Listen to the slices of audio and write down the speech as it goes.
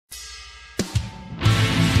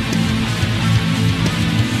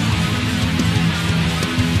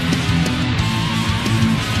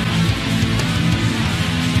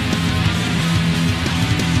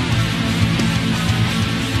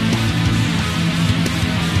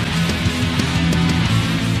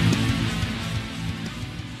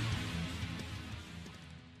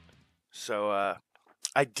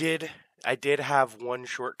I did I did have one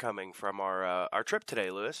shortcoming from our trip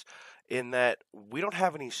today, Lewis, in that we don't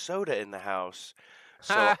have any soda in the house.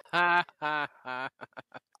 So Ha ha ha ha.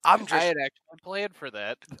 I'm I just had actually planned for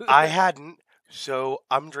that. I hadn't, so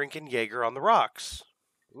I'm drinking Jaeger on the rocks.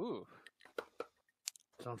 Ooh.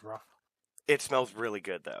 Sounds rough. It smells really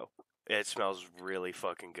good though. It smells really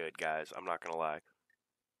fucking good, guys. I'm not gonna lie.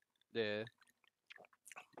 Yeah.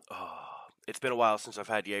 Oh, it's been a while since I've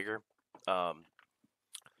had Jaeger. Um,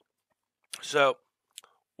 so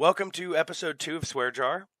welcome to episode 2 of Swear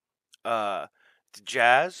Jar. It's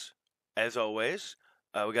Jazz, as always.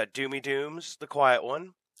 We got Doomy Dooms, the quiet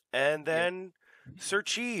one, and then Sir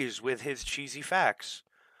Cheese with his cheesy facts.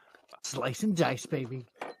 Slice and dice, baby.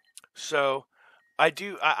 So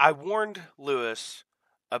I warned Lewis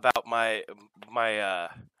about my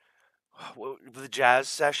the jazz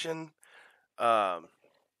session. Um,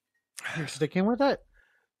 You're sticking with it?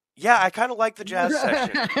 yeah, I kind of like the jazz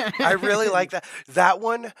section. I really like that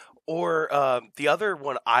one. Or the other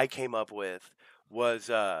one I came up with was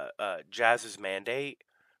Jazz's Mandate,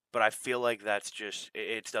 but I feel like that's just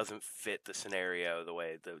it doesn't fit the scenario the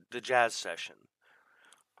way the jazz session.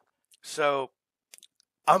 So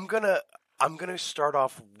I'm gonna I'm gonna start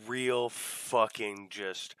off real fucking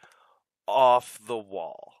just off the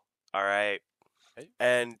wall. All right, Hey.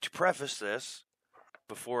 and to preface this,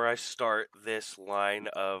 before I start this line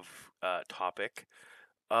of topic,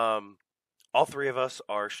 um, all three of us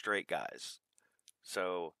are straight guys,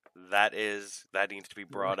 so that needs to be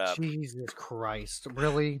brought up. Jesus Christ.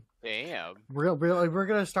 Really? Damn. Really? We're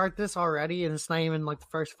going to start this already and it's not even like the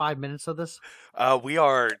first 5 minutes of this? We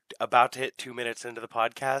are about to hit 2 minutes into the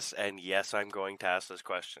podcast, and yes, I'm going to ask this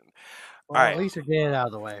question. Well, All right. at least you're getting it out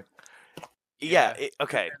of the way. Yeah.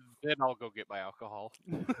 Okay. Then I'll go get my alcohol.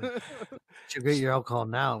 You get your alcohol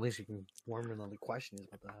now, at least you can warm in on the questions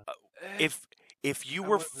about that. If you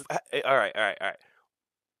were all right.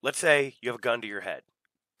 Let's say you have a gun to your head,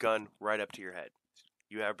 gun right up to your head.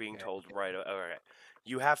 You are being told right. All right.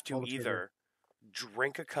 You have to either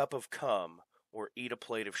drink a cup of cum or eat a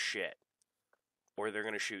plate of shit, or they're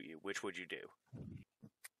gonna shoot you. Which would you do?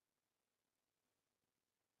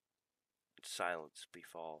 Silence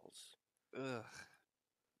befalls. Ugh.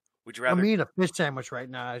 Would you rather? I'm eating a fish sandwich right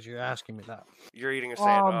now as you're asking me that. You're eating a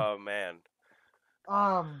sandwich. Oh man.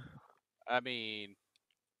 I mean,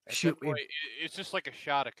 at Shoot that point, it's just like a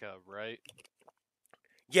shot of cum, right?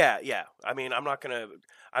 Yeah. I mean, I'm not gonna.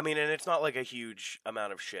 I mean, and it's not like a huge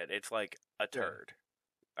amount of shit. It's like a turd.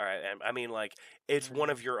 All right. And I mean, like it's one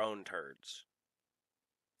of your own turds.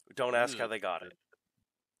 Don't ask how they got it.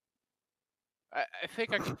 I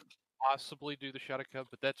think I could possibly do the shot of cum,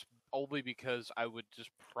 but that's only because I would just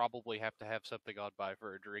probably have to have something on by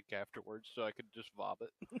for a drink afterwards, so I could just vomit.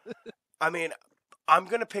 I mean, I'm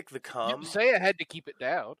gonna pick the You cum. say I had to keep it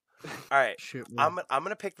down. All right. Shoot me. I'm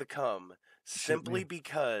gonna pick the cum simply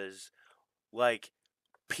because, like,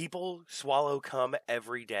 people swallow cum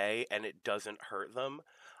every day and it doesn't hurt them.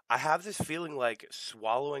 I have this feeling like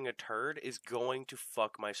swallowing a turd is going to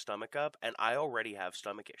fuck my stomach up, and I already have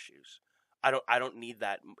stomach issues. I don't need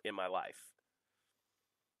that in my life.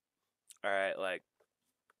 All right, like,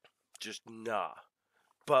 just nah.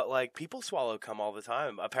 But like, people swallow cum all the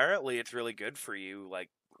time. Apparently, it's really good for you. Like,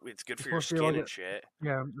 it's good for your supposed to be skin like and shit.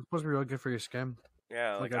 Yeah, it's supposed to be really good for your skin.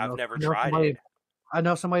 Yeah, like I I've know- never I know tried somebody- it. I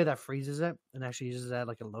know somebody that freezes it and actually uses that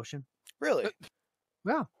like a lotion. Really?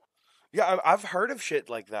 Yeah. Yeah, I've heard of shit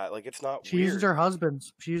like that. Like, it's not She weird. uses her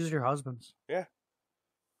husband's. She uses her husband's. Yeah,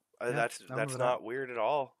 that's remember not weird at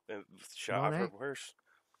all. Shit, No, I've it heard ain't. worse.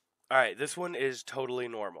 All right, this one is totally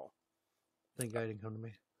normal. Thank God he didn't come to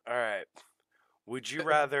me. All right, would you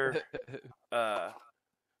rather,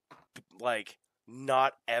 like,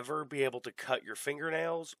 not ever be able to cut your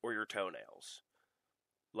fingernails or your toenails?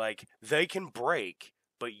 Like, they can break,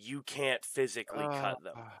 but you can't physically cut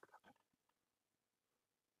them.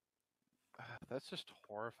 That's just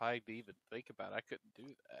horrifying to even think about. I couldn't do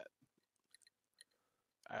that.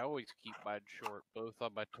 I always keep mine short, both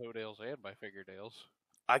on my toenails and my fingernails.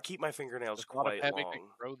 I keep my fingernails The thought of quite having long. to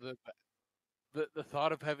grow them, the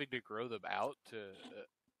thought of having to grow them out to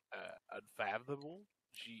unfathomable.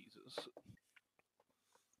 Jesus.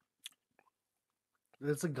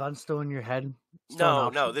 It's a gun still in your head.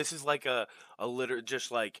 No, this is like a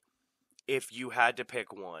just like, if you had to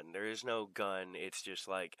pick one. There is no gun. It's just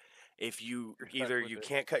like, if you either you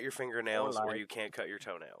can't cut your fingernails or you can't cut your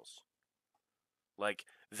toenails. Like,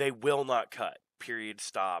 they will not cut. Period.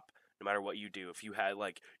 Stop. No matter what you do. If you had,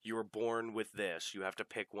 like, you were born with this, you have to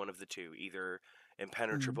pick one of the two. Either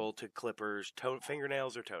impenetrable to clippers,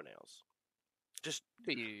 fingernails, or toenails. Just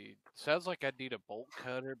Sounds like I need a bolt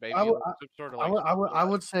cutter, maybe I would, like some sort of I like. would, I would, I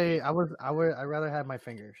would say I'd rather have my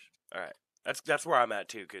fingers. all right. That's where I'm at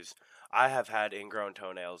too, because I have had ingrown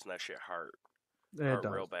toenails and that shit hurt It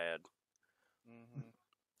does. real bad. Mhm.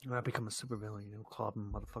 When I become a supervillain, claw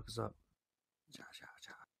them motherfuckers up. Ja, ja,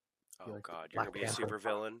 ja. Oh like God, you're Black gonna be a Panther. super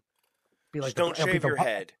villain. Be Just like don't I'll be shave the your whi-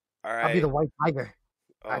 head. All I'll be the right. white tiger.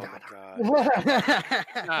 Oh Ah, my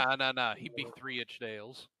God. Nah. He'd be 3-inch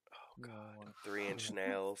nails. Oh God. 3-inch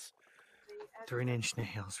nails. 3-inch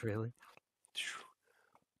nails, really?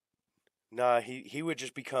 Nah, he would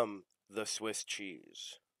just become the Swiss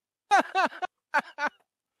cheese.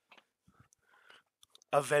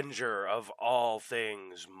 Avenger of all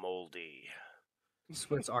things moldy.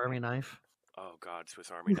 Swiss Army knife. Oh God,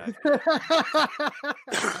 Swiss Army knife.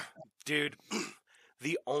 Dude,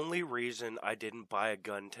 the only reason I didn't buy a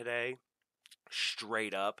gun today,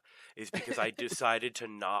 straight up, is because I decided to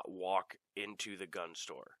not walk into the gun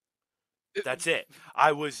store. That's it.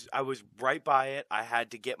 I was right by it. I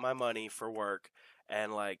had to get my money for work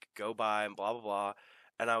and like go by and blah blah blah.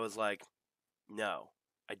 And I was like, no,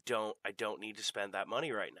 I don't need to spend that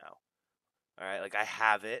money right now. All right, like I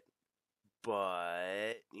have it,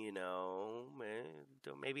 but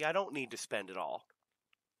maybe I don't need to spend it all.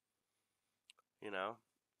 And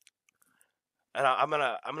I'm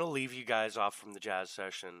gonna leave you guys off from the jazz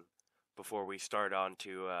session before we start on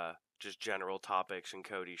to just general topics and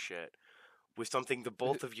Cody shit with something the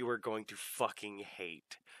both of you are going to fucking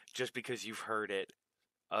hate just because you've heard it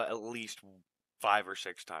at least 5 or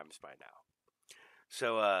 6 times by now.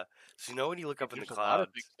 So when you look up in the There's a lot of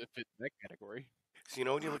clouds, things that fit in that category. so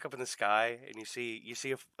when you look up in the sky and you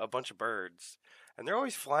see a bunch of birds, and they're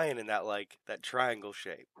always flying in that that triangle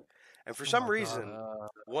shape, and for some my God. reason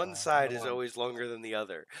one side is always longer than the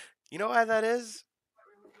other. You know why that is?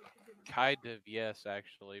 Kind of, yes,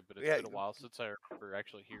 actually, but it's Yeah. been a while since I remember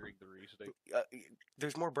actually hearing the reasoning.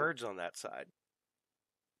 There's more birds on that side.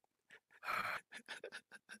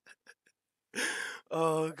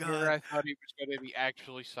 Oh Here God. I thought he was going to be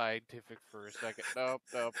actually scientific for a second. Nope.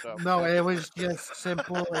 No, it was just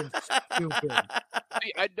simple and stupid.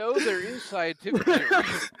 See, I know there is scientific reason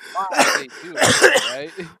why they do it,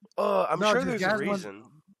 right? I'm No, sure just there's a guys want- reason.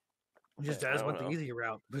 Just I as don't went the know. easy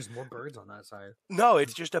route. There's more birds on that side. No,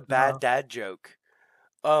 it's just a bad No. dad joke.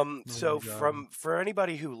 Oh So my God. for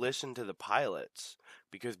anybody who listened to the pilots,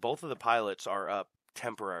 because both of the pilots are up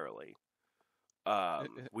temporarily,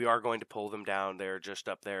 we are going to pull them down. They're just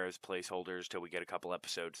up there as placeholders till we get a couple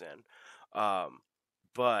episodes in.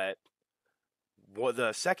 But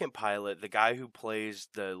the second pilot, the guy who plays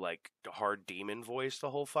the hard demon voice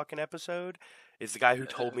the whole fucking episode, is the guy who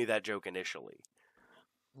told me that joke initially.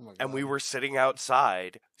 Oh my And we God. were sitting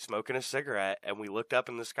outside smoking a cigarette, and we looked up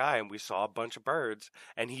in the sky and we saw a bunch of birds,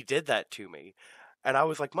 and he did that to me. And I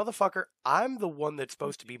was like, motherfucker, I'm the one that's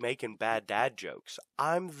supposed to be making bad dad jokes.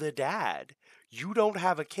 I'm the dad. You don't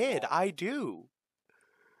have a kid. I do.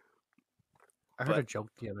 I heard but- a joke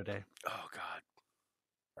the other day. Oh God.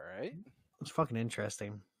 All right. It's fucking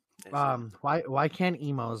interesting. Is it? Why can't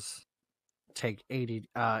emos take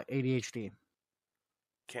ADHD?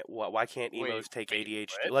 Why can't emos Wait, take wait,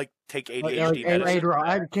 ADHD? what? Take Like, ADHD medicine? Adderall.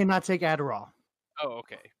 I cannot take Adderall Oh,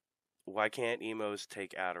 okay. Why can't emos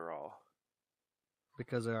take Adderall?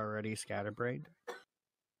 because they're already scatterbrained.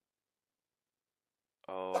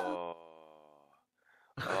 Oh.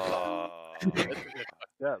 Oh. That's a bit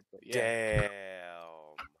fucked up, but yeah. Damn.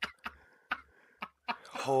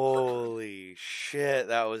 Holy shit,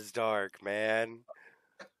 that was dark, man.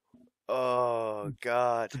 Oh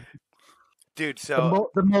God. Dude, so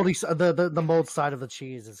The moldy, the mold side of the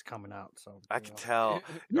cheese is coming out. So I you can know. tell.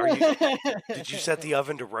 Did you set the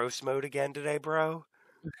oven to roast mode again today, bro?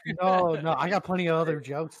 No, I got plenty of other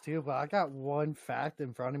jokes too, but I got one fact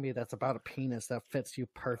in front of me that's about a penis that fits you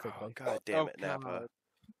perfectly. Oh, God damn Oh, it, Napa. God.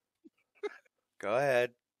 Go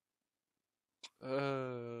ahead.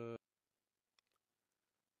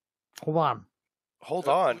 Hold on. Hold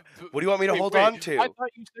on. What do you want me to Wait, hold wait, on to? I thought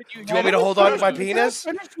you said you Do you want me to hold on to my penis?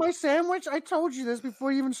 I finished my sandwich. I told you this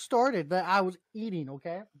before you even started that I was eating.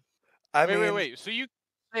 Okay. I Wait, mean, wait. So you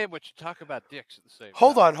sandwich talk about dicks at the same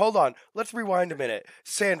hold time. on. Let's rewind a minute.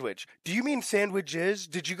 Sandwich. Do you mean sandwiches?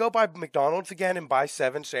 Did you go by McDonald's again and buy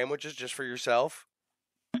 7 sandwiches just for yourself?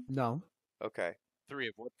 No. Okay. 3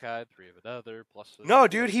 of one kind, 3 of another, plus. No,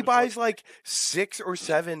 dude, he buys like 6 or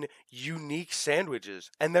 7 unique sandwiches,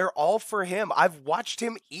 and they're all for him. I've watched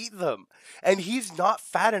him eat them, and he's not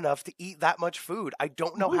fat enough to eat that much food. I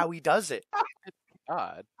don't know how he does it.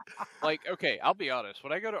 God. Like, okay, I'll be honest.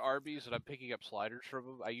 When I go to Arby's and I'm picking up sliders from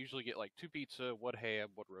them, I usually get like 2 pizza, 1 ham,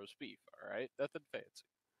 1 roast beef. All right, nothing fancy.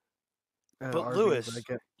 At But Arby's, Lewis, at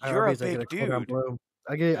you're a Arby's, I get big a cordon dude. bleu.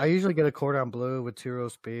 I usually get a cordon bleu with 2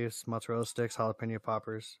 roast beefs, mozzarella sticks, jalapeno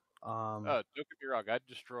poppers. Don't get me wrong, I'd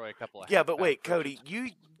destroy a couple of Yeah, but half-pound wait, Cody,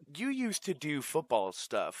 fridges. you used to do football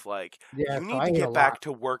stuff. Like, Yeah, you so need I to eat a get back lot.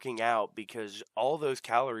 to working out because all those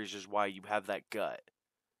calories is why you have that gut.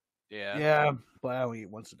 Yeah, Yeah, but I only eat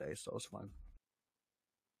once a day, so it's fine.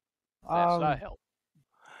 that's not healthy.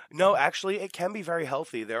 No, actually, it can be very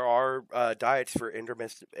healthy. There are diets for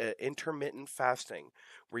intermittent fasting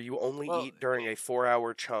where you only eat during a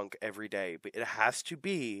 4-hour chunk every day, but it has to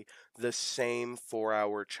be the same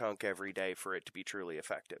 4-hour chunk every day for it to be truly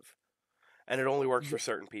effective. And it only works for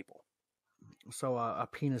certain people. So a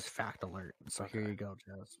penis fact alert. So here you go,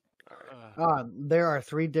 Jazz. Uh, There are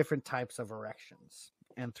 3 different types of erections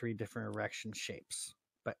and 3 different erection shapes,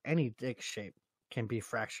 but any dick shape can be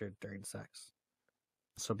fractured during sex.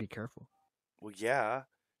 So be careful. Well, yeah.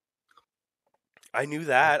 I knew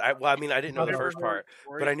that. I didn't know the first part,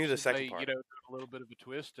 but I knew the second part. You know, a little bit of a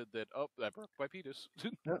twist, and then that broke my penis.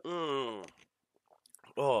 Mm.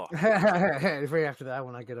 Oh, Right after that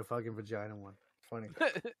one, I get a fucking vagina one. Funny.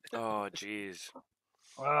 oh, jeez.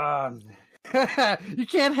 You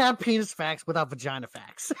can't have penis facts without vagina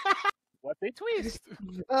facts. What they twist?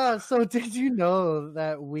 So did you know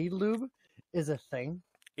that weed lube is a thing?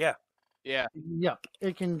 Yeah. Yeah. Yep.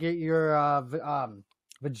 It can get your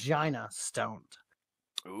vagina stoned.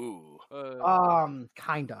 Ooh.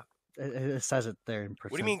 Kinda. It says it there in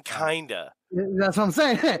percent. What do you mean, kinda? That's what I'm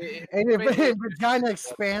saying. And Basically- vagina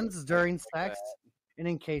expands during sex. And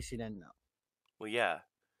in case you didn't know. Well, yeah.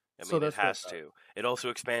 I So mean, it that's what has it to. It also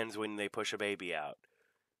expands when they push a baby out.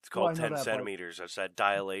 It's Well, I called know 10 that, but- centimeters. That's that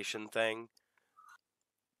dilation thing.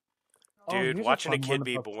 Oh, Dude, here's a watching a fun kid one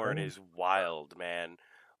be about born porn. is wild, man.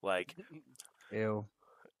 Like, Ew.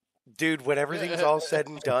 dude, when everything's all said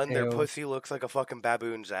and done, their Ew. pussy looks like a fucking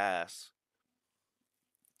baboon's ass.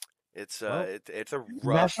 It's Well, it's a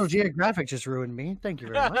rough. National Geographic just ruined me. Thank you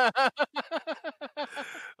very much.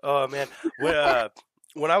 Oh man,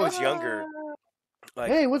 when I was younger, like,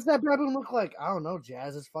 Hey, what's that baboon look like? I don't know.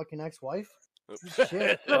 Jazz's fucking ex-wife.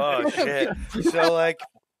 Shit. oh shit. So like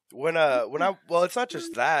when it's not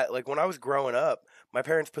just that. Like when I was growing up, my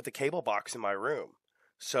parents put the cable box in my room.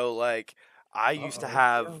 So like I used to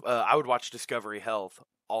have I would watch Discovery Health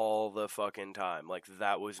all the fucking time. Like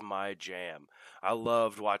that was my jam. I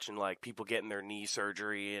loved watching like people getting their knee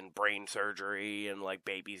surgery and brain surgery and like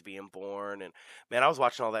babies being born, and man, I was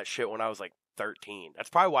watching all that shit when I was like 13. That's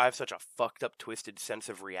probably why I have such a fucked up twisted sense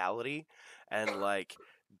of reality and like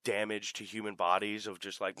damage to human bodies of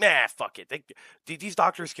just like, nah, fuck it. These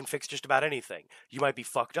doctors can fix just about anything. You might be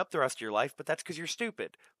fucked up the rest of your life, but that's because you're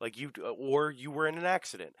stupid. Like or you were in an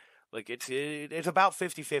accident. Like it's about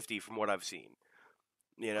 50-50 from what I've seen.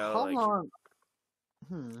 You know, How like, long?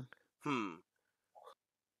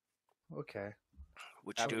 Okay.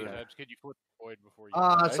 what How you many doing? times can you flip the coin before you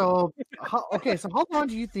die? So how long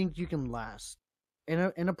do you think you can last in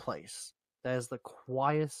a place that is the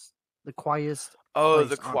quietest Oh,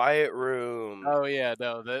 place the on- quiet room. Oh yeah,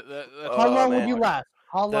 no. That's How Oh, long man. would you last?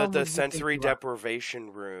 How long The would you think sensory you last?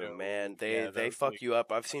 deprivation room, No, man. yeah, They that's fuck like- you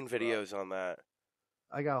up. I've seen videos on that.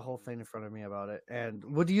 I got a whole thing in front of me about it. And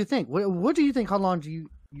what do you think? What do you think? How long do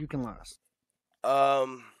you can last?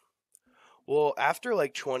 Well, after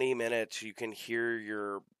like 20 minutes, you can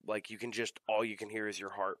hear all you can hear is your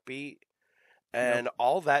heartbeat. And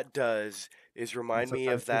all that does is remind me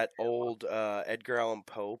of that old Edgar Allan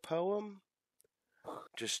Poe poem.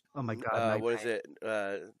 Just, Oh my god! what is it?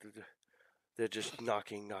 They're just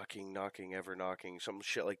knocking, ever knocking, some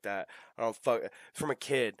shit like that. I don't fuck. From a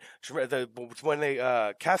kid, it's when they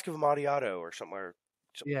Cask of Amontillado or somewhere.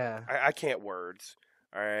 Yeah. I can't words.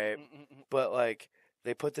 All right, but like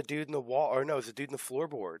they put the dude in the wall, or no, it was the dude in the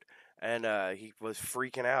floorboard, and he was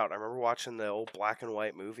freaking out. I remember watching the old black and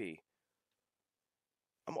white movie.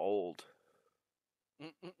 I'm old.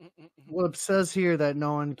 Well, it says here that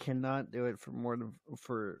no one cannot do it for more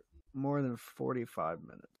than 45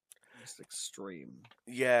 minutes. It's extreme.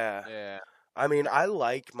 Yeah. Yeah. I mean, I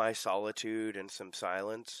like my solitude and some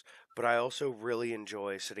silence, but I also really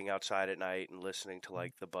enjoy sitting outside at night and listening to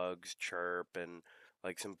like the bugs chirp and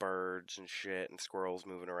like some birds and shit and squirrels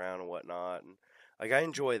moving around and whatnot. And like I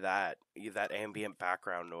enjoy that ambient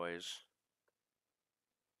background noise.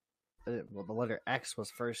 Well, the letter X was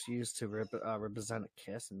first used to represent a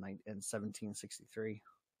kiss in 1763.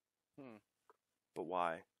 But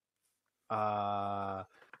why?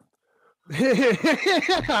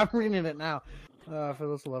 I'm reading it now. For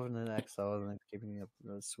those loving an XO and keeping up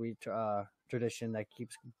the sweet tradition that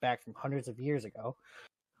keeps back from hundreds of years ago.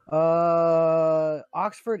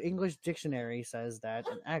 Oxford English Dictionary says that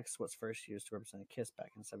an X was first used to represent a kiss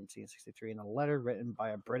back in 1763 in a letter written by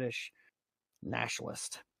a British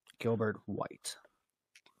nationalist, Gilbert White.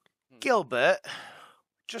 Gilbert.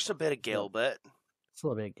 Just a bit of Gilbert. It's a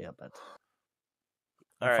little bit Gilbert.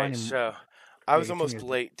 All right, so I was almost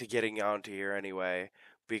continue. late to getting onto here anyway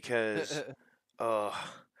because,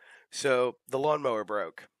 so the lawnmower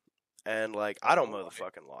broke, and like I don't mow the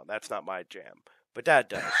fucking lawn. That's not my jam, but Dad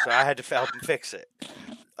does, so I had to help him fix it.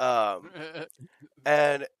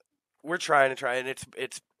 And we're trying, and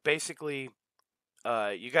it's basically,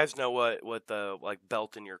 you guys know what the like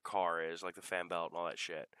belt in your car is, like the fan belt and all that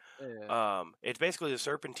shit. Yeah. It's basically the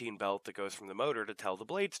serpentine belt that goes from the motor to tell the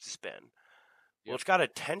blades to spin. Well, Yep. it's got a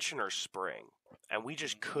tensioner spring, and we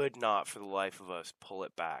just could not, for the life of us, pull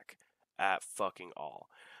it back at fucking all.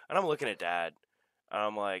 And I'm looking at Dad, and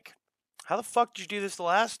I'm like, how the fuck did you do this the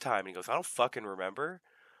last time? And he goes, I don't fucking remember.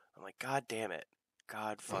 I'm like, God damn it.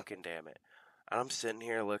 God fucking damn it. And I'm sitting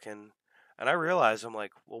here looking, and I realize, I'm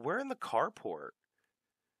like, well, we're in the carport.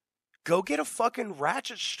 Go get a fucking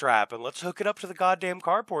ratchet strap and let's hook it up to the goddamn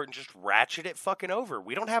carport and just ratchet it fucking over.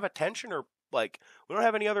 We don't have a tensioner, like, we don't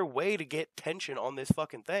have any other way to get tension on this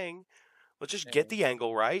fucking thing. Let's just get the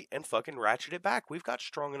angle right and fucking ratchet it back. We've got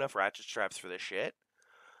strong enough ratchet straps for this shit.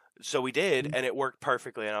 So we did, and it worked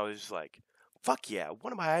perfectly, and I was just like, fuck yeah,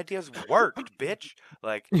 one of my ideas worked, bitch.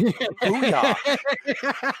 Like, booyah.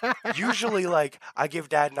 Usually, like, I give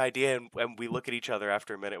Dad an idea, and we look at each other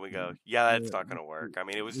after a minute, and we go, yeah, that's not going to work. I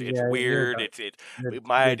mean, it's Yeah, weird.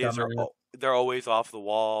 My you're ideas are, dumber. they're always off the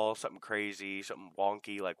wall, something crazy, something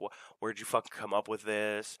wonky, like, where'd you fucking come up with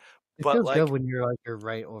this? It But, feels like, good when you're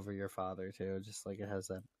right over your father too. Just like it has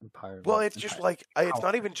that empowerment. well, it's just like, it's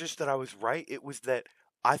not even just that I was right, it was that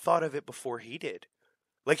I thought of it before he did.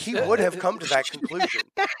 Like, he would have come to that conclusion.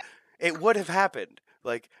 It would have happened.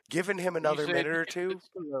 Like, given him another minute or two.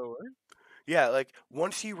 Yeah, like,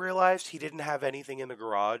 once he realized he didn't have anything in the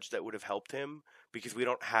garage that would have helped him, because we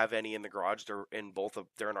don't have any in the garage, they're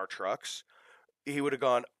in our trucks, he would have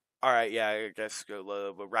gone, alright, yeah, I guess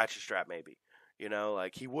a ratchet strap maybe. You know,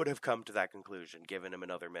 like, he would have come to that conclusion, given him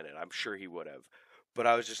another minute. I'm sure he would have. But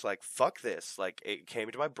I was just like, fuck this. Like, it came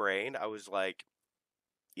into my brain. I was like,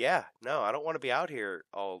 yeah, no, I don't want to be out here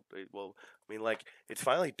all. Well, I mean, like, it's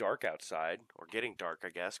finally dark outside, or getting dark, I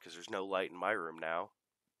guess, because there's no light in my room now.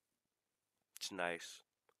 It's nice.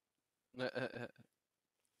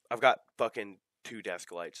 I've got fucking 2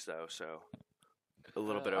 desk lights, though, so a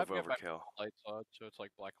little bit of I've got my overkill. lights on, so it's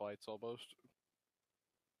like black lights almost.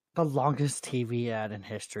 The longest TV ad in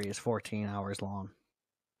history is 14 hours long.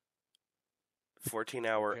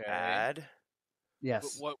 14-hour Okay. ad?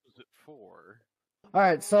 Yes. But what was it for? All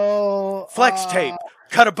right, so Flex tape.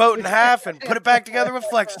 Cut a boat in half and put it back together with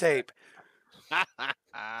flex tape. So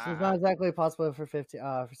it's not exactly possible for for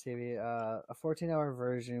TV. A 14-hour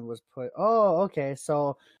version was put. Oh, okay.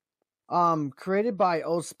 So, created by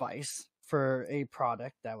Old Spice for a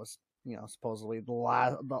product that was, supposedly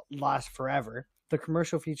last forever. The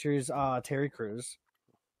commercial features Terry Crews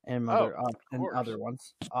and other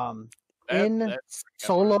ones. In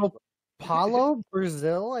Solo Paulo,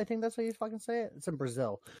 Brazil. I think that's how you fucking say it. It's in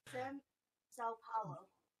Brazil. Sao Paulo.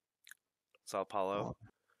 Sao Paulo.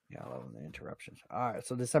 Yeah, I love the interruptions. All right,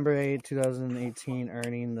 so December 8, 2018,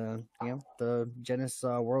 earning the Guinness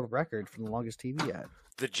World Record for the longest TV ad.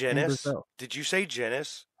 The Guinness? Did you say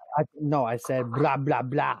Guinness? No, I said blah blah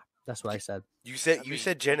blah. That's what I said. You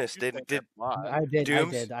said Guinness. Did I did.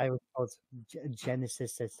 Dooms? I did. I was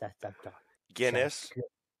Genesis. Guinness?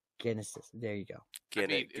 Genesis. There you go.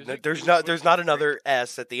 Guinness. I mean, There's not another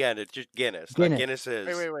S at the end. It's just Guinness. Guinness. Guinness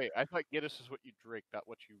is. Wait. I thought Guinness is what you drink, not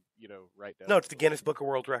what you write down. No, it's the Guinness Book of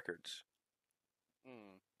World Records.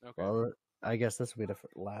 Okay. Well, I guess this will be the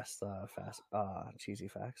last cheesy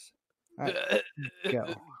facts. All right,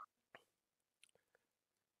 go.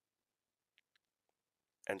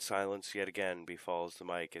 And silence yet again befalls the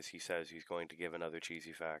mic as he says he's going to give another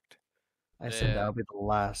cheesy fact. I said that'll be the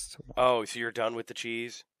last one. Oh, so you're done with the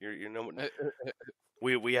cheese? You're no.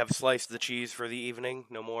 We have sliced the cheese for the evening.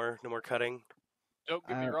 No more cutting. Don't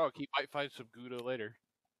get me wrong. He might find some Gouda later.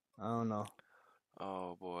 Oh no.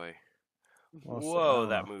 Oh boy. Well, Whoa,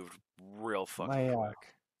 that moved real fucking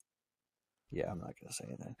quick. Yeah, I'm not gonna say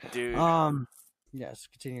anything. Dude. Yes,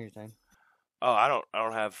 continue your thing. Oh, I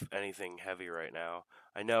don't have anything heavy right now.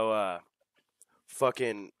 I know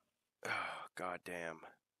fucking god damn.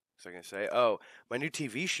 What was I gonna say? Oh, my new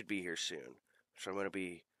TV should be here soon. So I'm gonna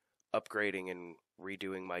be upgrading and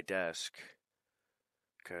redoing my desk.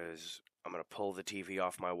 Cause I'm gonna pull the TV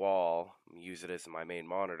off my wall and use it as my main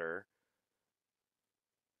monitor.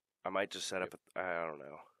 I might just set up I don't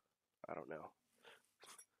know. I don't know.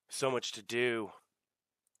 So much to do.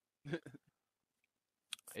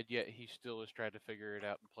 And yet he still is trying to figure it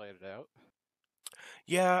out and plan it out.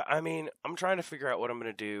 Yeah, I mean, I'm trying to figure out what I'm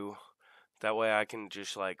going to do. That way I can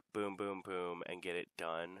just like boom, boom, boom and get it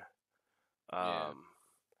done. Yeah.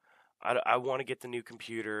 I want to get the new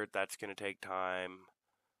computer. That's going to take time.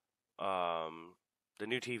 The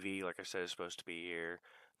new TV, like I said, is supposed to be here.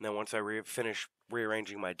 And then once I finish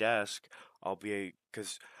rearranging my desk, I'll be,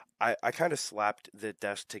 because I kind of slapped the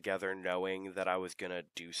desk together knowing that I was going to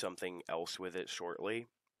do something else with it shortly.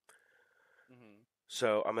 Mm-hmm.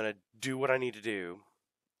 So I'm going to do what I need to do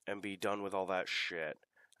and be done with all that shit.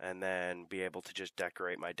 And then be able to just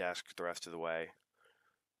decorate my desk the rest of the way.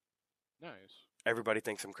 Nice. Everybody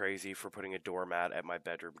thinks I'm crazy for putting a doormat at my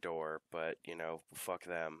bedroom door, but, you know, fuck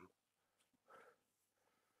them.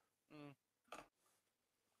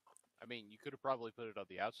 I mean, you could have probably put it on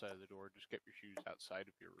the outside of the door, just kept your shoes outside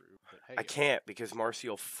of your room. But hey, I can't because Marcy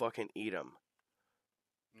will fucking eat them.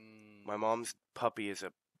 My mom's puppy is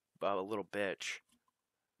a little bitch.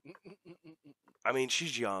 I mean,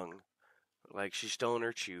 she's young. Like, she's still in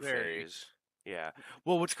her chew Very. phase. Yeah.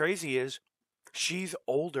 Well, what's crazy is she's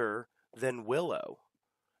older than Willow.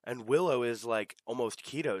 And Willow is, like, almost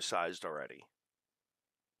keto-sized already.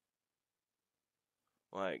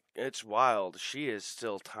 Like, it's wild. She is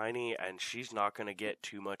still tiny, and she's not going to get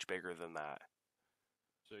too much bigger than that.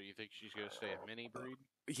 So you think she's going to stay a mini breed?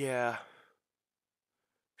 Yeah.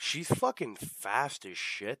 She's fucking fast as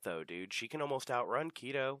shit, though, dude. She can almost outrun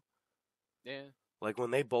Keto. Yeah. Like,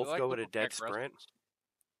 when they both They're like go at a little dead Jack sprint,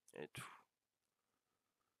 Russells.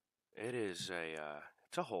 it is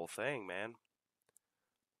it's a whole thing, man.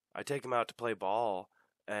 I take them out to play ball,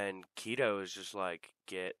 and Keto is just like,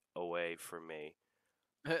 get away from me.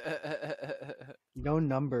 No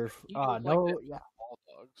number. He goes like No. that Yeah. with all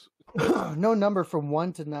dogs. No number from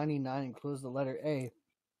 1 to 99 includes the letter A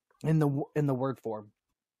in the word form.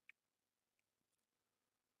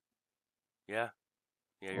 Yeah.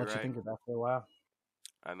 Yeah, you're What you right. think of that for a while?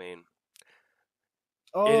 I mean,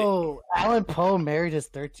 Oh, Alan Poe married his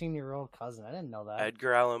 13-year-old cousin. I didn't know that.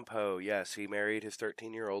 Edgar Allan Poe, yes, he married his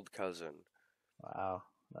 13-year-old cousin. Wow,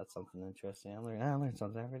 that's something interesting. I learn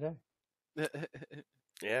something every day.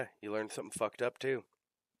 Yeah, you learn something fucked up, too.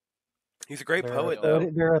 He's a great There poet, are though.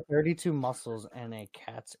 30 there are 32 muscles in a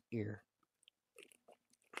cat's ear.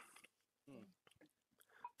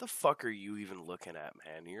 The fuck are you even looking at,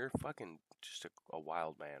 man? You're fucking just a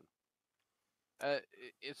wild man.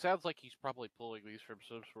 It sounds like he's probably pulling these from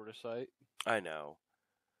some sort of site. I know.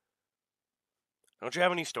 Don't you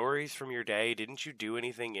have any stories from your day? Didn't you do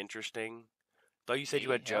anything interesting? Thought you said you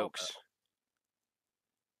Me? had Hell jokes.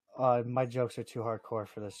 My jokes are too hardcore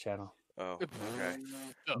for this channel. Oh, okay.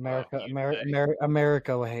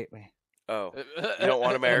 America will hate me. Oh, you don't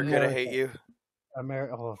want America to hate you?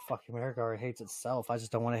 Fuck, America already hates itself. I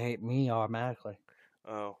just don't want to hate me automatically.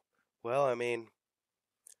 Oh, well, I mean,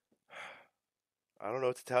 I don't know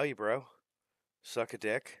what to tell you, bro. Suck a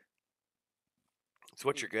dick. It's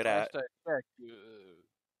what you're good at. Last I checked,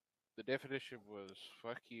 the definition was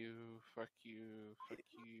fuck you, fuck you, fuck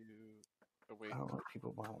you. Oh wait, I don't want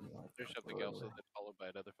people behind me. there's something else that's followed by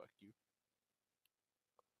another fuck you.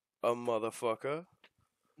 A motherfucker.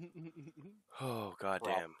 Oh,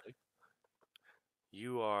 goddamn. Probably.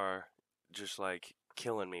 You are just like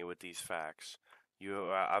killing me with these facts.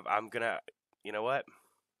 I'm gonna, you know what?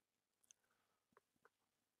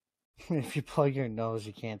 If you plug your nose,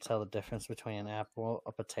 you can't tell the difference between an apple,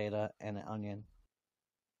 a potato, and an onion.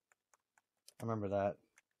 I remember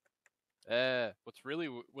that. What's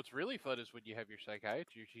really fun is when you have your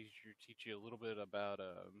psychiatry teacher teach you a little bit about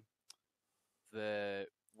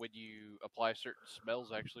when you apply certain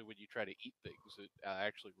smells, actually when you try to eat things, it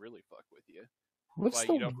actually really fuck with you. What's Like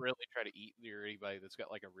the you don't really try to eat near anybody that's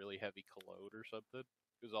got like a really heavy cologne or something,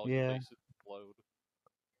 because all Yeah. your faces explode.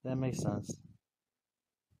 That makes sense.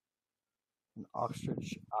 An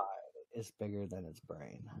ostrich eye is bigger than its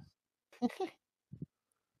brain. A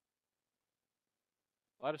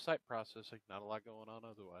lot of sight processing, not a lot going on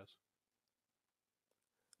otherwise.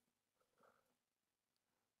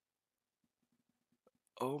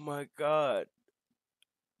 Oh my god.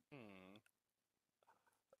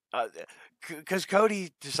 Because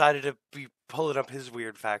Cody decided to be pulling up his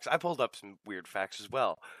weird facts. I pulled up some weird facts as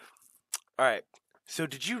well. Alright, so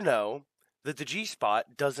did you know that the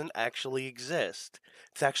G-spot doesn't actually exist?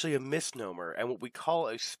 It's actually a misnomer, and what we call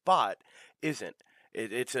a spot isn't.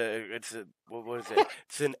 It's a what is it?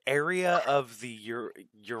 It's an area of the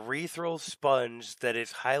urethral sponge that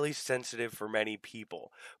is highly sensitive for many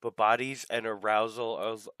people, but bodies and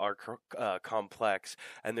arousal are complex,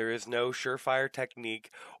 and there is no surefire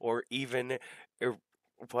technique or even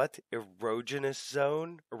erogenous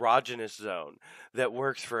zone that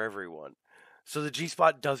works for everyone. So the G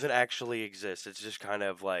spot doesn't actually exist. It's just kind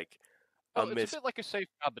of like Oh, it's a bit like a safe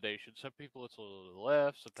combination. Some people it's a little to the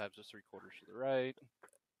left, sometimes it's 3/4 to the right.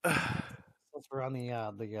 Since we're on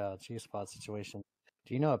the G spot situation,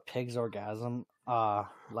 do you know a pig's orgasm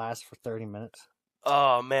lasts for 30 minutes?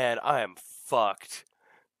 Oh man, I am fucked.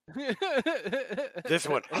 This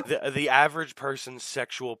one, the average person's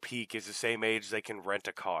sexual peak is the same age they can rent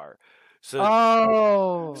a car.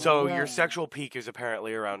 So your sexual peak is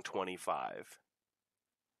apparently around 25.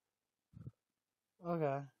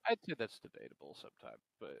 Okay. I'd say that's debatable sometime,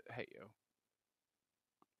 but hey, yo.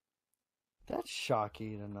 That's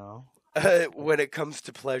shocking to know. When it comes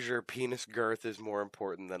to pleasure, penis girth is more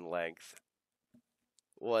important than length.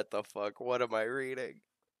 What the fuck? What am I reading?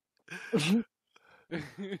 Did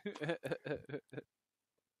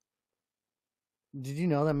you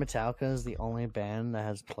know that Metallica is the only band that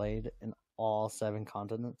has played in all 7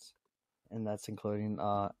 continents? And that's including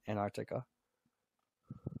Antarctica.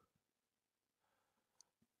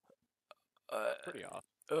 Pretty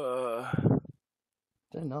awesome.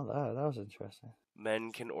 Didn't know that. That was interesting.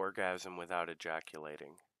 Men can orgasm without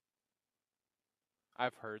ejaculating.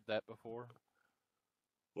 I've heard that before.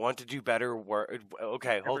 Want to do better work?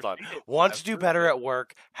 Okay, Never hold on. seen it. Want I've to do heard better it. at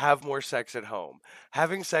work? Have more sex at home.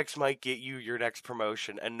 Having sex might get you your next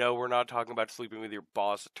promotion. And no, we're not talking about sleeping with your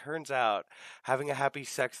boss. It turns out having a happy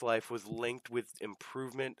sex life was linked with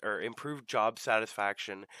improved job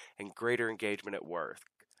satisfaction and greater engagement at work.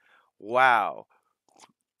 Wow.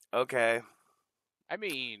 Okay. I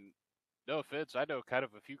mean, no offense, I know kind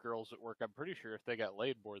of a few girls at work. I'm pretty sure if they got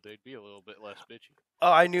laid more, they'd be a little bit less bitchy.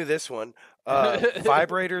 Oh, I knew this one.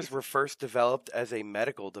 Vibrators were first developed as a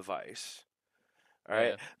medical device. All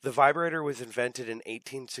right. Yeah. The vibrator was invented in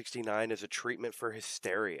 1869 as a treatment for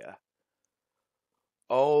hysteria.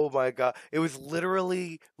 Oh my God. It was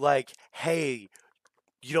literally like, hey,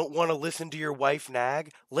 you don't want to listen to your wife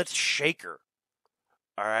nag? Let's shake her.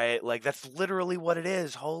 All right. Like, that's literally what it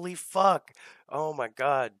is. Holy fuck. Oh my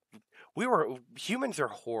God. Humans are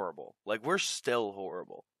horrible. Like, we're still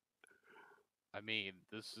horrible. I mean,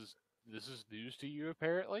 this is news to you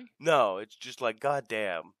apparently. No, it's just like,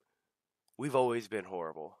 goddamn. We've always been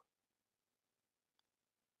horrible.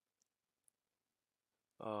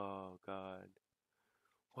 Oh, God.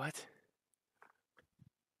 What?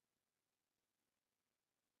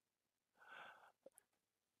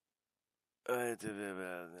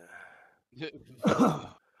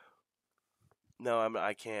 No,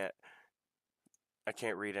 I can't. I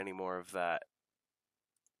can't read any more of that.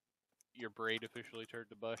 Your brain officially turned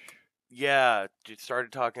to mush. Yeah, it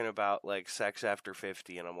started talking about like sex after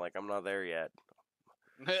 50, and I'm like, I'm not there yet.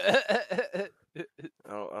 I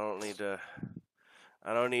don't need to.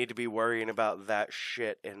 I don't need to be worrying about that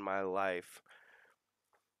shit in my life.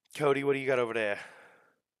 Cody, what do you got over there?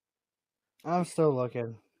 I'm still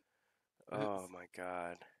looking. Oh my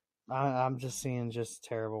God. I'm just seeing just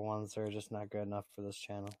terrible ones that are just not good enough for this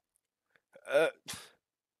channel.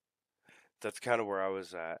 That's kind of where I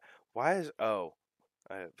was at.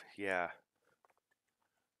 Yeah.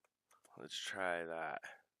 Let's try that.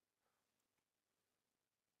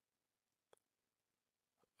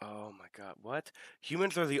 Oh my God, what?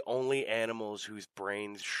 Humans are the only animals whose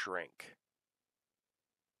brains shrink.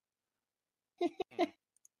 That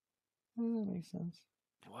makes sense.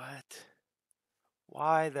 What?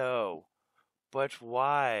 Why though? But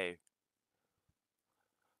why?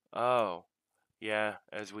 Oh, yeah,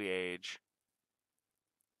 as we age.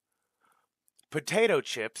 Potato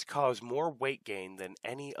chips cause more weight gain than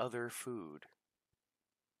any other food.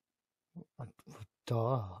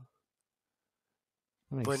 Duh.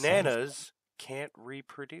 That makes sense. Bananas can't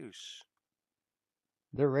reproduce.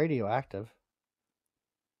 They're radioactive.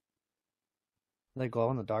 They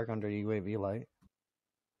glow in the dark under UAV light.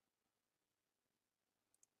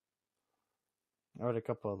 I read a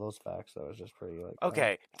couple of those facts that was just pretty like.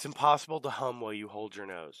 Okay, it's impossible to hum while you hold your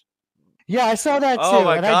nose. Yeah, I saw that too. Oh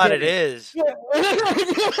my and God, I it is.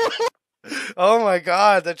 Oh my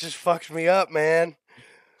God, that just fucked me up, man.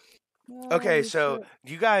 Okay, so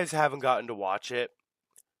you guys haven't gotten to watch it.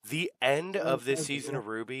 The end of this season of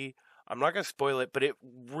RWBY, I'm not gonna spoil it, but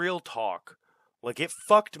real talk, like it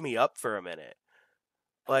fucked me up for a minute.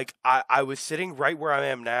 Like I was sitting right where I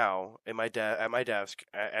am now at my desk,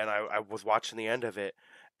 and I was watching the end of it,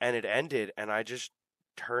 and it ended, and I just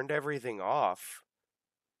turned everything off.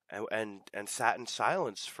 and sat in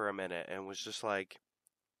silence for a minute and was just like,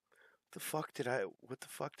 what the fuck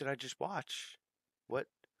did I just watch? What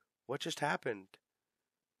just happened?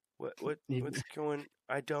 What's going?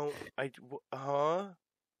 Huh?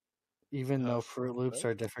 Even though Fruit Loops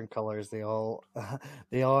are different colors, they all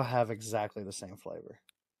have exactly the same flavor.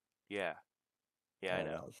 Yeah. Yeah, I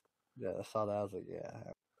know. I saw that. I was like,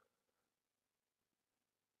 yeah.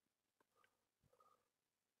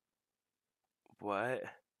 What?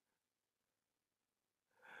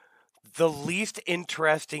 The least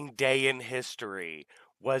interesting day in history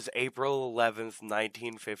was April 11th,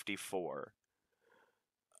 1954.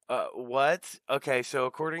 What? Okay, so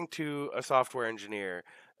according to a software engineer,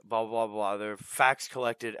 blah, blah, blah, there are facts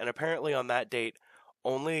collected, and apparently on that date,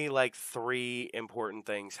 only like 3 important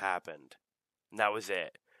things happened. And that was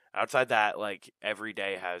it. Outside that, like, every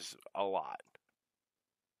day has a lot.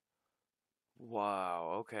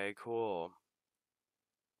 Wow, okay, cool.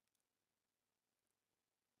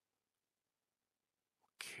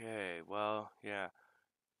 Okay, well, yeah.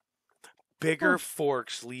 Bigger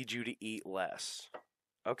forks lead you to eat less.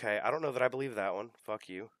 Okay, I don't know that I believe that one. Fuck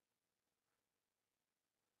you.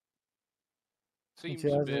 Seems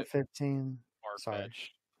 2015.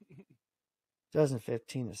 far-fetched.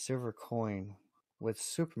 2015, a silver coin with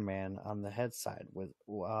Superman on the head side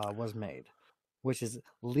was made, which is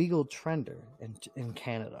legal tender in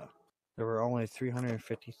Canada. There were only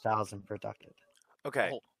 350,000 produced.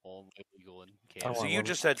 Okay. Only legal in Canada. So you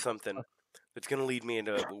just said something that's going to lead me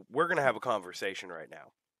into... We're going to have a conversation right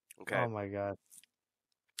now. Okay? Oh my god.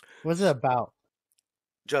 What's it about?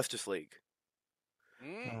 Justice League.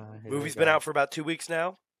 Mm. Movie's been out for about 2 weeks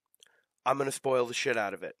now. I'm going to spoil the shit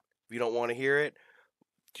out of it. If you don't want to hear it,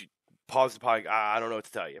 pause the podcast. I don't know what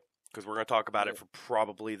to tell you, because we're going to talk about it for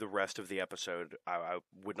probably the rest of the episode. I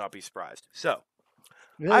would not be surprised. So,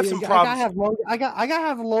 Really? I have some problems. I gotta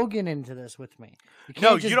have Logan into this with me.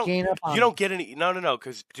 You don't get any. No,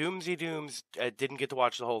 because Doomsy Dooms didn't get to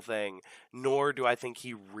watch the whole thing, nor do I think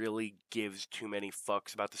he really gives too many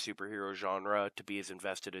fucks about the superhero genre to be as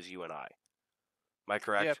invested as you and I. Am I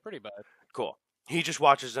correct? Yeah, pretty bad. Cool. He just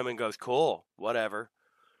watches them and goes, "Cool, whatever."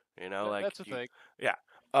 You know, like that's the thing. Yeah.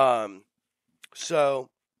 So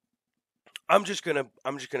I'm just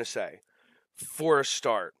gonna say, for a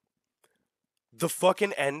start, the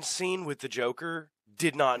fucking end scene with the Joker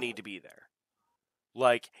did not need to be there.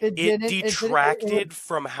 Like, it detracted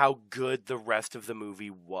from how good the rest of the movie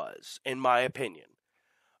was, in my opinion.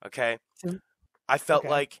 Okay? I felt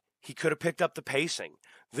like he could have picked up the pacing.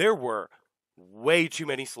 There were way too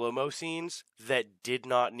many slow-mo scenes that did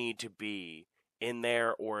not need to be in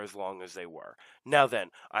there or as long as they were. Now then,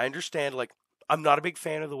 I understand, like, I'm not a big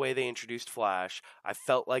fan of the way they introduced Flash. I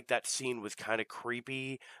felt like that scene was kind of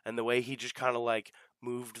creepy, and the way he just kind of, like,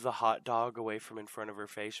 moved the hot dog away from in front of her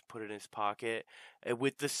face, put it in his pocket, and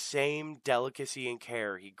with the same delicacy and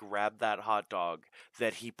care, he grabbed that hot dog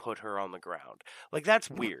that he put her on the ground. Like, that's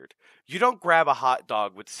weird. You don't grab a hot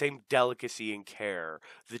dog with the same delicacy and care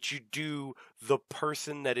that you do the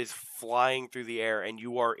person that is flying through the air and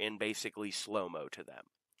you are in basically slow-mo to them.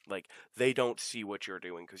 Like, they don't see what you're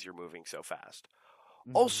doing because you're moving so fast.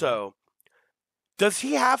 Mm-hmm. Also, does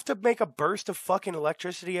he have to make a burst of fucking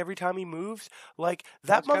electricity every time he moves? Like,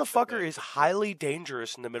 that motherfucker is highly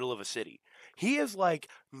dangerous in the middle of a city. He is, like,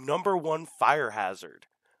 #1 fire hazard.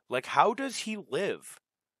 Like, how does he live?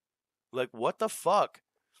 Like, what the fuck?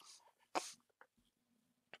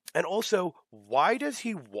 And also, why does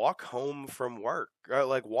he walk home from work?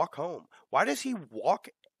 Walk home. Why does he walk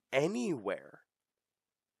anywhere?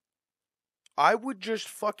 I would just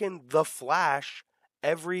fucking The Flash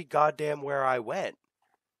every goddamn where I went.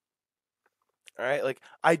 Alright, like,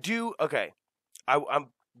 I do, okay, I'm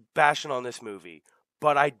bashing on this movie,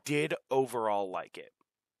 but I did overall like it.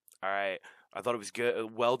 Alright, I thought it was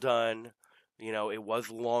good, well done, you know, it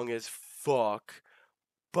was long as fuck,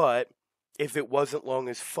 but if it wasn't long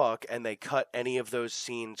as fuck and they cut any of those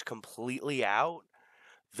scenes completely out,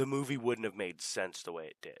 the movie wouldn't have made sense the way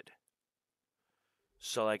it did.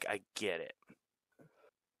 So, like, I get it.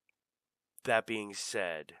 That being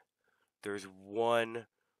said, there's one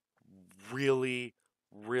really,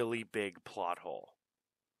 really big plot hole.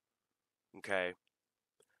 Okay?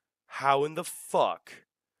 How in the fuck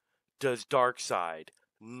does Darkseid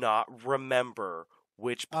not remember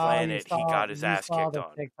which planet he got his ass kicked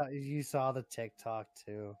on? You saw the TikTok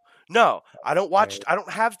too. No, I don't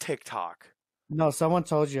have TikTok. No, someone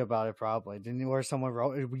told you about it probably. Didn't you? Or someone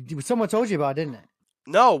told you about it, didn't it?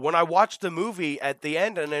 No, when I watched the movie at the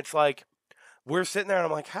end and it's like, we're sitting there and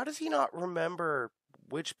I'm like, how does he not remember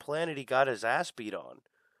which planet he got his ass beat on?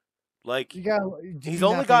 Like, You got. he's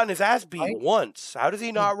only gotten his ass beat fight? once. How does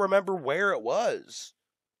he not remember where it was?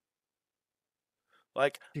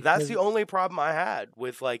 Like, that's the Because- only problem I had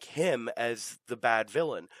with, like, him as the bad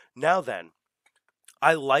villain. Now then,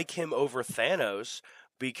 I like him over Thanos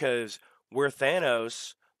because where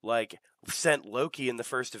Thanos, like, sent Loki in the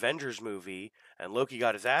first Avengers movie, and Loki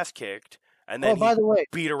got his ass kicked, and then Oh, by he the way,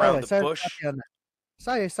 beat around the sorry bush.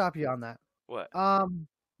 to stop you on that. What?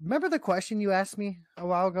 Remember the question you asked me a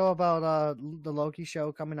while ago about the Loki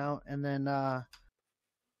show coming out, and then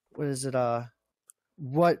what is it?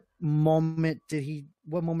 What moment did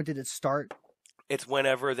it start? It's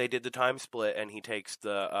whenever they did the time split and he takes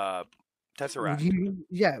the Tesseract.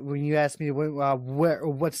 When you asked me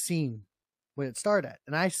what scene would it start at,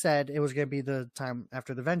 and I said it was going to be the time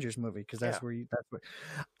after the Avengers movie because that's where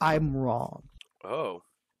I'm wrong. Oh.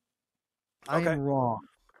 I Okay. am wrong.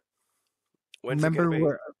 When's it gonna be?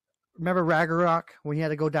 Remember Ragnarok when he had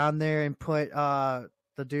to go down there and put the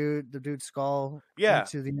dude's skull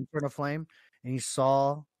into the Infernal Flame, and he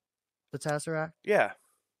saw the Tesseract? Yeah.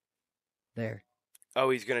 There.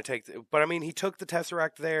 Oh, he's gonna take but I mean he took the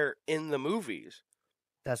Tesseract there in the movies.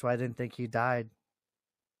 That's why I didn't think he died.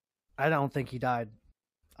 I don't think he died.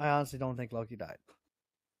 I honestly don't think Loki died.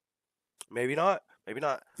 Maybe not. Maybe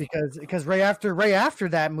not. Because right after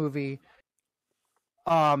that movie,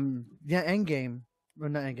 Endgame, well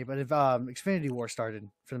not Endgame, but Infinity War started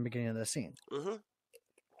from the beginning of the scene. Mm-hmm.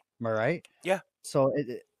 Am I right? Yeah. So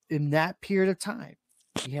in that period of time,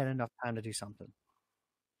 he had enough time to do something.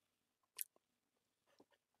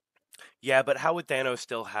 Yeah, but how would Thanos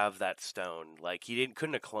still have that stone? Like he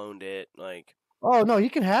couldn't have cloned it. Like, oh no, he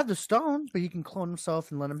can have the stone, but he can clone himself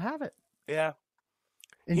and let him have it. Yeah.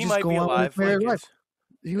 And he just might go be on with alive. his merry Like life.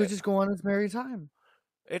 He would just go on his merry time.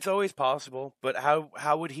 it's always possible, but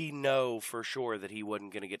how would he know for sure that he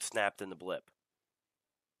wasn't going to get snapped in the blip?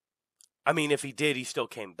 I mean, if he did, he still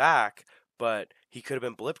came back, but he could have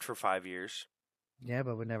been blipped for 5 years. Yeah,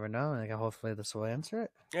 but we never know. Like, hopefully this will answer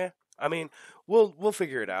it. Yeah, I mean, we'll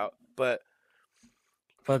figure it out. But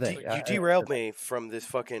you derailed me from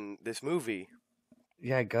this movie.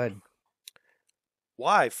 Yeah, good.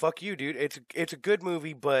 Why? Fuck you, dude. It's a good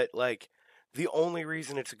movie, but like the only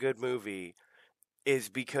reason it's a good movie is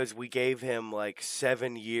because we gave him like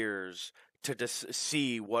 7 years to just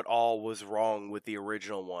see what all was wrong with the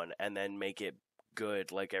original one and then make it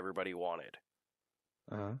good like everybody wanted.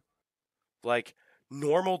 Uh-huh. Like,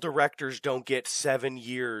 normal directors don't get 7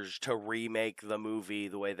 years to remake the movie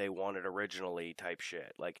the way they wanted originally type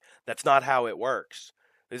shit. Like, that's not how it works.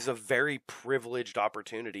 This is a very privileged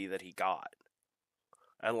opportunity that he got.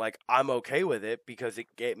 And, like, I'm okay with it because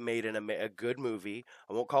it made a good movie.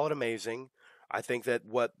 I won't call it amazing. I think that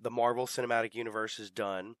what the Marvel Cinematic Universe has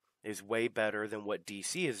done is way better than what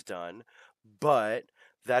DC has done. But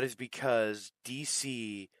that is because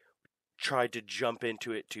DC tried to jump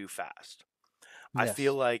into it too fast. I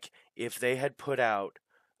feel like if they had put out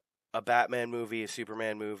a Batman movie, a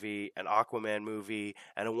Superman movie, an Aquaman movie,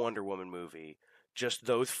 and a Wonder Woman movie, just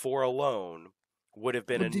those 4 alone would have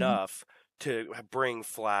been enough to bring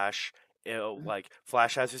Flash. Like,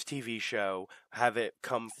 Flash has his TV show, have it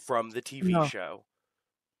come from the TV show.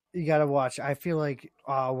 You gotta watch. I feel like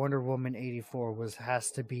Wonder Woman 84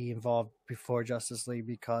 has to be involved before Justice League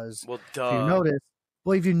because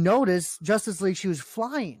if you notice, Justice League, she was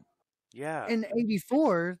flying. Yeah. In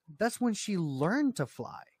 84, that's when she learned to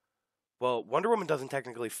fly. Well, Wonder Woman doesn't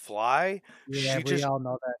technically fly. Yeah, she just all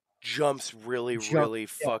know that. Jumps really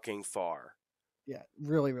fucking far. Yeah,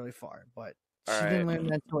 really, really far. But all she didn't learn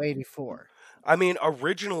that until 84. I mean,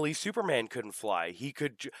 originally Superman couldn't fly. He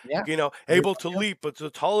could, able to leap at the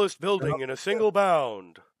tallest building in a single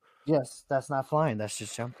bound. Yes, that's not flying. That's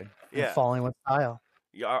just jumping. Yeah. And falling with style.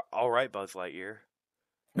 Yeah, all right, Buzz Lightyear.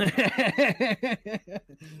 I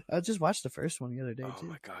just watched the first one the other day, too. Oh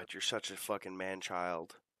my god, you're such a fucking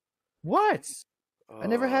man-child. What? I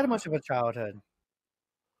never had much of a childhood.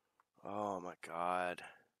 Oh my god.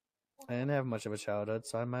 I didn't have much of a childhood,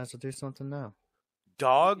 so I might as well do something now.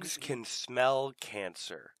 Dogs can smell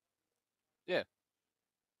cancer. Yeah.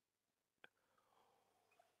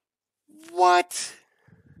 What?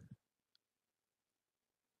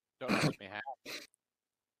 Don't ask me how.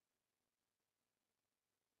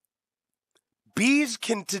 Bees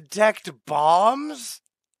can detect bombs?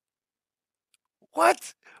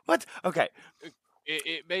 What? Okay.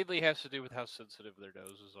 It mainly has to do with how sensitive their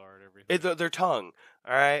noses are and everything. Their tongue,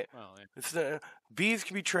 all right? Well, yeah. Bees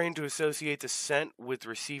can be trained to associate the scent with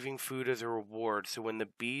receiving food as a reward, so when the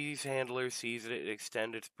bee's handler sees it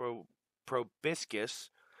extend its proboscis,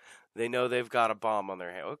 they know they've got a bomb on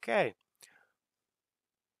their hand. Okay.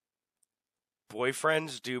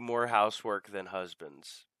 Boyfriends do more housework than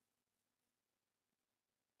husbands.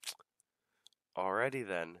 Alrighty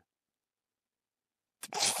then.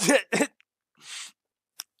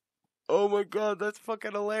 Oh my god, that's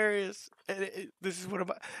fucking hilarious. This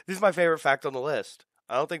is my favorite fact on the list.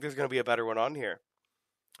 I don't think there's going to be a better one on here.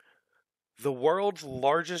 The world's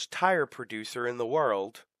largest tire producer in the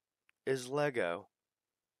world is Lego.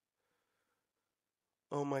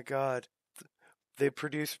 Oh my god. They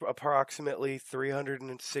produce approximately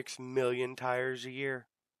 306 million tires a year.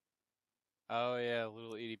 Oh yeah,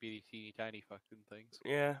 little itty bitty teeny tiny fucking things.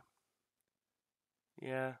 Yeah.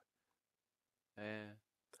 Yeah. Yeah.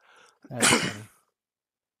 That's funny.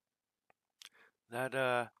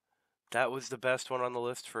 That was the best one on the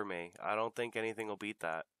list for me. I don't think anything will beat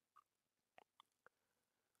that.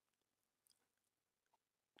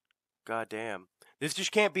 God damn. This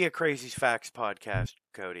just can't be a Crazy Facts podcast,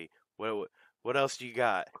 Cody. What else do you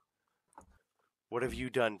got? What have you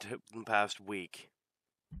done in the past week?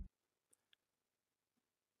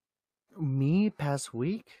 Me past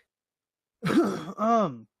week?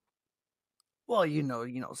 Well,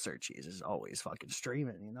 Sir Cheese is always fucking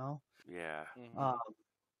streaming, you know? Yeah. Mhm.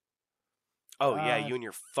 Oh, yeah, uh, you and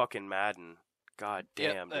your fucking Madden. God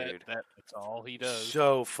Yep, damn, dude. That's all he does.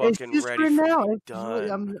 So it's fucking just ready for for now. me It's just really-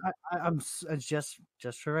 done. it's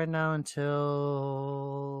just for right now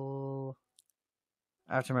until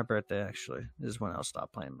after my birthday. Actually, is when I'll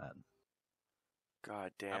stop playing Madden.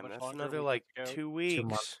 God damn, much that's longer another we like get to go? 2 2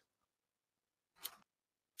 months. weeks.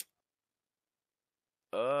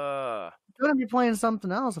 Gonna be playing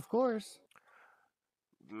something else, of course.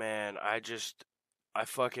 Man, I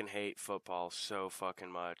fucking hate football so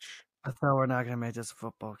fucking much. I thought we're not gonna make this a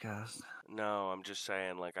football cast. No, I'm just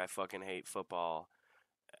saying, like, I fucking hate football.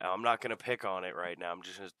 I'm not gonna pick on it right now. I'm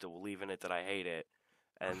just leaving it that I hate it,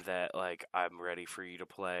 and that like I'm ready for you to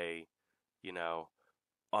play,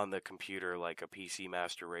 on the computer like a PC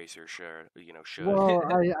Master Racer should. Well,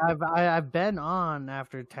 I've been on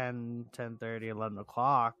after 10:30, 11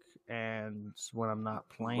 o'clock, and when I'm not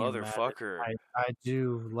playing, Madden, Motherfucker. I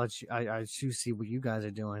do let you. I do see what you guys are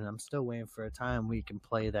doing. I'm still waiting for a time we can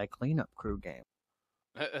play that cleanup crew game.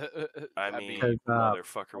 I mean, Because,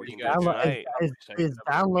 motherfucker, we you can do guys it are- tonight. It's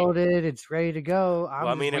downloaded. It's ready to go. Well,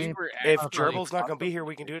 I mean, if- if actually Gerbil's not gonna be here,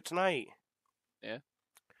 we can do it tonight. Yeah,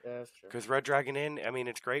 that's true. Because Red Dragon Inn, I mean,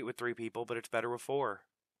 it's great with 3 people, but it's better with 4.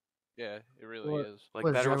 Yeah, it really What- is. Like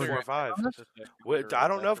Was better with Gerbil 4 or 5. on Just a I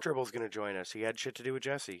don't know if better- Dribbble's gonna join us. He had shit to do with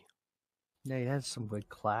Jesse. Yeah, he had some good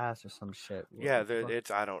class or some shit. Yeah, What the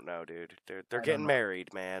fuck? I don't know, dude. They're don't getting know.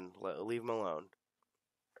 married, man. Leave them alone.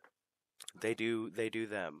 They do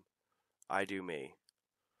them. I do me.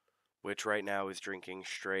 Which right now is drinking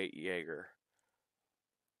straight Jaeger.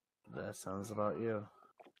 That sounds about you.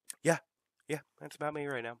 Yeah, that's about me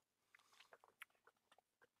right now.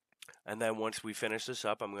 And then once we finish this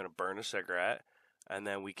up, I'm gonna burn a cigarette, and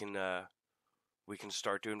then we can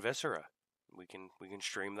start doing Viscera. We can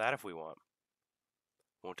stream that if we want.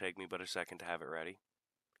 Won't take me but a second to have it ready.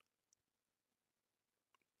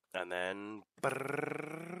 And then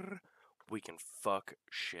we can fuck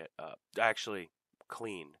shit up. Actually,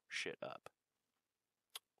 clean shit up.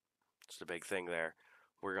 It's the big thing there.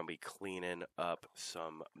 We're gonna be cleaning up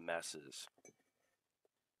some messes.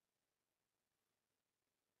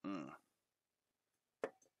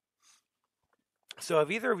 So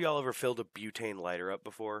have either of y'all ever filled a butane lighter up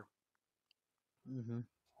before? Mm-hmm.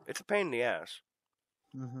 It's a pain in the ass.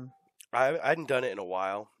 Mm-hmm. I hadn't done it in a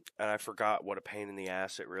while, and I forgot what a pain in the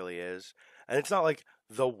ass it really is. And it's not like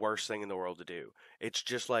the worst thing in the world to do. It's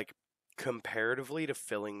just like comparatively to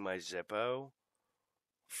filling my Zippo,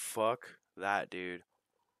 fuck that, dude.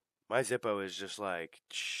 My Zippo is just like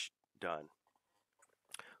done.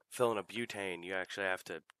 Filling a butane, you actually have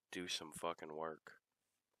to do some fucking work.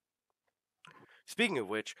 Speaking of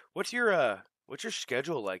which, what's your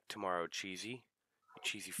schedule like tomorrow, Cheesy? You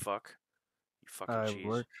cheesy fuck. You fucking cheese.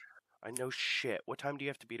 Work I know shit. What time do you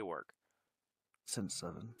have to be to work? since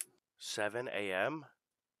 7. 7 a.m.?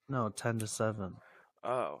 No, 10 to 7.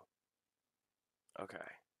 Oh. Okay.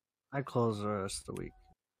 I close the rest of the week.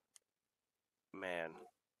 Man.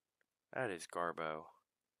 That is Garbo.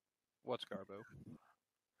 What's Garbo?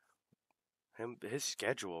 His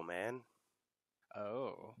schedule, man.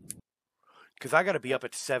 Oh. Because I got to be up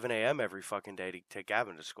at 7 a.m. every fucking day to take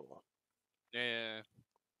Gavin to school. Yeah.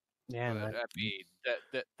 Yeah, But, I mean,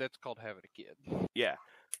 that's called having a kid. Yeah.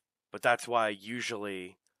 But that's why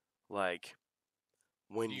usually, like,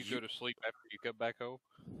 when Do you go to sleep after you come back home?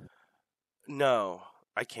 No,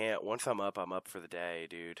 I can't. Once I'm up for the day,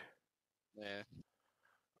 dude. Yeah.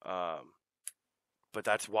 But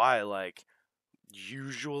that's why, like,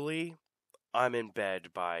 usually I'm in bed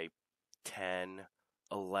by 10,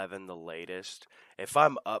 11 the latest. If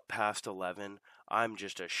I'm up past 11, I'm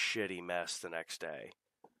just a shitty mess the next day.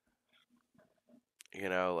 You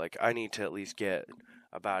know, like, I need to at least get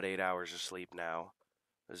about 8 hours of sleep now,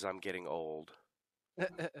 as I'm getting old.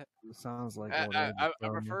 Sounds like I'm what I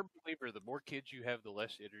a firm believer. The more kids you have, the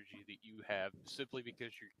less energy that you have, simply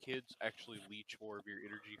because your kids actually leech more of your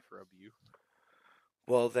energy from you.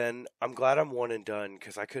 Well, then, I'm glad I'm one and done,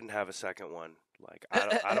 because I couldn't have a second one. Like,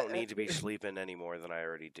 I don't need to be sleeping any more than I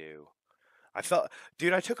already do.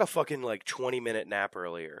 Dude, I took a fucking, 20-minute nap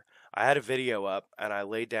earlier. I had a video up, and I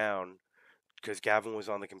laid down, because Gavin was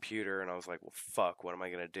on the computer, and I was like, well, fuck, what am I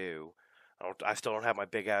going to do? I still don't have my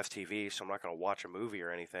big-ass TV, so I'm not going to watch a movie or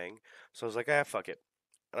anything. So I was like, fuck it.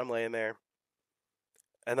 And I'm laying there.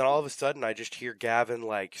 And then all of a sudden, I just hear Gavin,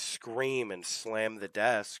 scream and slam the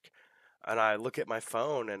desk. And I look at my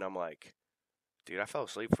phone, and I'm like, dude, I fell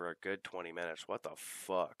asleep for a good 20 minutes. What the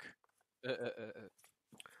fuck?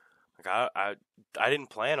 I didn't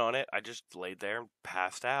plan on it. I just laid there and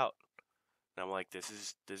passed out. And I'm like,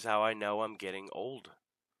 this is how I know I'm getting old.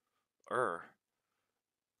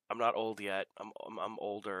 I'm not old yet. I'm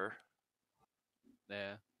older.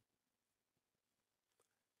 Yeah.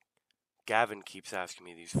 Gavin keeps asking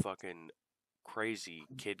me these fucking crazy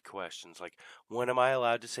kid questions, like, when am I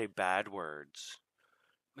allowed to say bad words?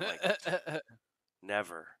 Like,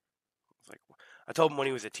 never. I told him when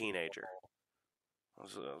he was a teenager. I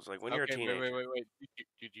was like, when you're a teenager. Wait.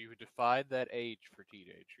 Did you define that age for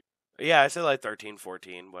teenager? Yeah, I said 13,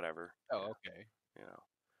 14, whatever. Oh, okay. You know.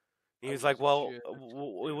 He was like, well,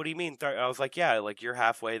 what do you mean? I was like, yeah, you're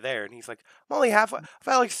halfway there. And he's like, I'm only halfway. I've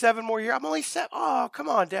got 7 more years. I'm only 7. Oh, come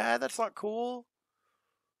on, Dad. That's not cool.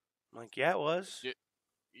 I'm like, yeah, it was.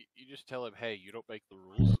 You just tell him, hey, you don't make the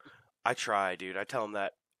rules. I try, dude. I tell him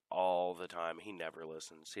that all the time. He never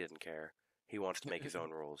listens. He doesn't care. He wants to make his own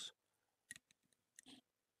rules.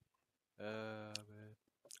 Man.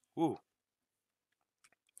 Ooh.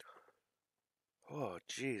 Oh,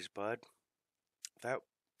 jeez, bud. That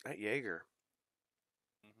Jaeger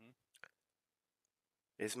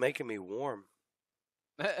is making me warm.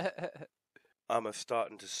 I'm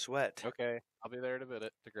starting to sweat. Okay, I'll be there in a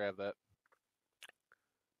minute to grab that.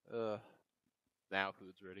 Now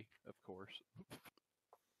food's ready, of course.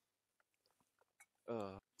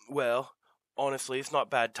 Well, honestly, it's not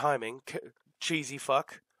bad timing. Cheesy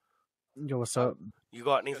fuck. Yo, what's up? You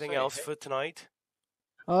got anything else for tonight?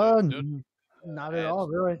 Not at all,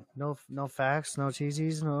 really. No facts, no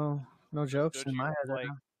cheesies, no jokes in my head right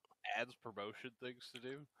now. Ads, promotion things to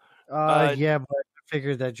do. Yeah, but I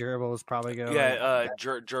figured that Gerbil was probably gonna. Yeah,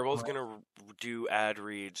 Gerbil's gonna do ad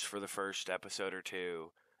reads for the first episode or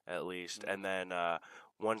 2, at least, and then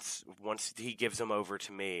once he gives them over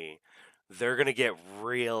to me, they're gonna get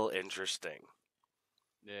real interesting.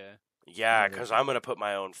 Yeah. Yeah, because I'm gonna put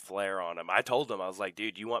my own flair on them. I told him, I was like,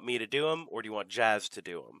 dude, do you want me to do them or do you want Jazz to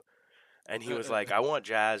do them? And he was like, I want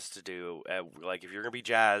Jazz to do, if you're going to be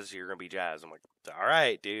Jazz, you're going to be Jazz. I'm like, all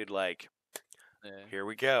right, dude, here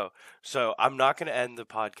we go. So I'm not going to end the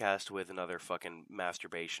podcast with another fucking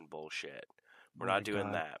masturbation bullshit. We're not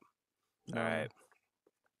doing that. No. All right?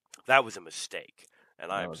 That was a mistake.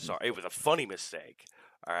 And I'm sorry. It was a funny mistake.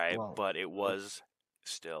 All right? Wow. But it was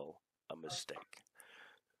still a mistake.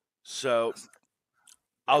 So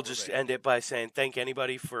I'll just end it by saying thank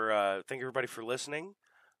everybody for listening.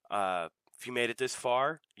 If you made it this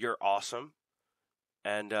far, you're awesome,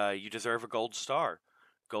 and you deserve a gold star.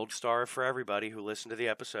 Gold star for everybody who listened to the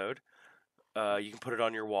episode. You can put it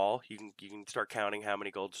on your wall. You can start counting how many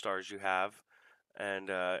gold stars you have, and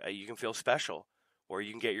you can feel special. Or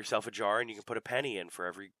you can get yourself a jar and you can put a penny in for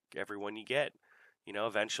every one you get. You know,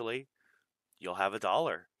 eventually you'll have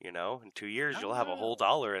 $1. You know, in 2 years you'll have a whole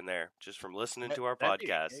 $1 in there just from listening to our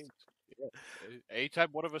podcast. Anytime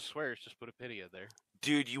one of us swears, just put a penny in there.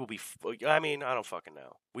 Dude, you will be. I mean, I don't fucking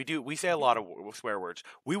know. We say a lot of swear words.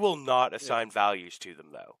 We will not assign values to them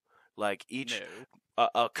though. Like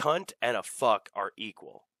a cunt and a fuck are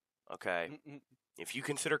equal. Okay. If you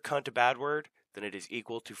consider cunt a bad word, then it is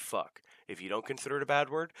equal to fuck. If you don't consider it a bad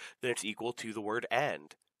word, then it's equal to the word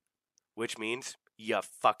and, which means you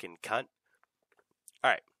fucking cunt. All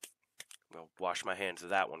right. I'll wash my hands of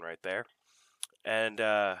that one right there, and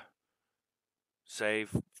say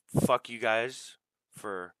fuck you guys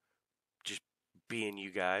for just being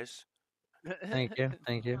you guys. Thank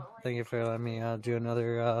you for letting me do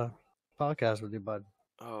another podcast with you, bud.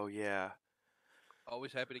 Oh yeah,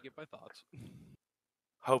 always happy to get my thoughts.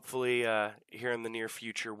 Hopefully here in the near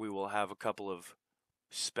future we will have a couple of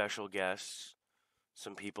special guests,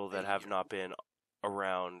 some people that have not been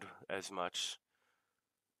around as much.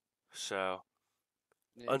 So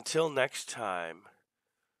Yeah. until next time,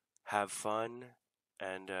 have fun,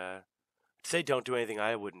 and say don't do anything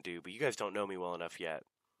I wouldn't do, but you guys don't know me well enough yet.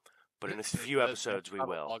 But in a few That's episodes we not a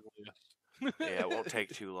will. long list. Yeah, it won't take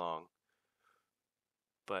too long.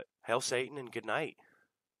 But hail Satan and good night.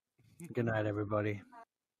 Good night, everybody.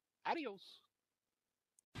 Adios.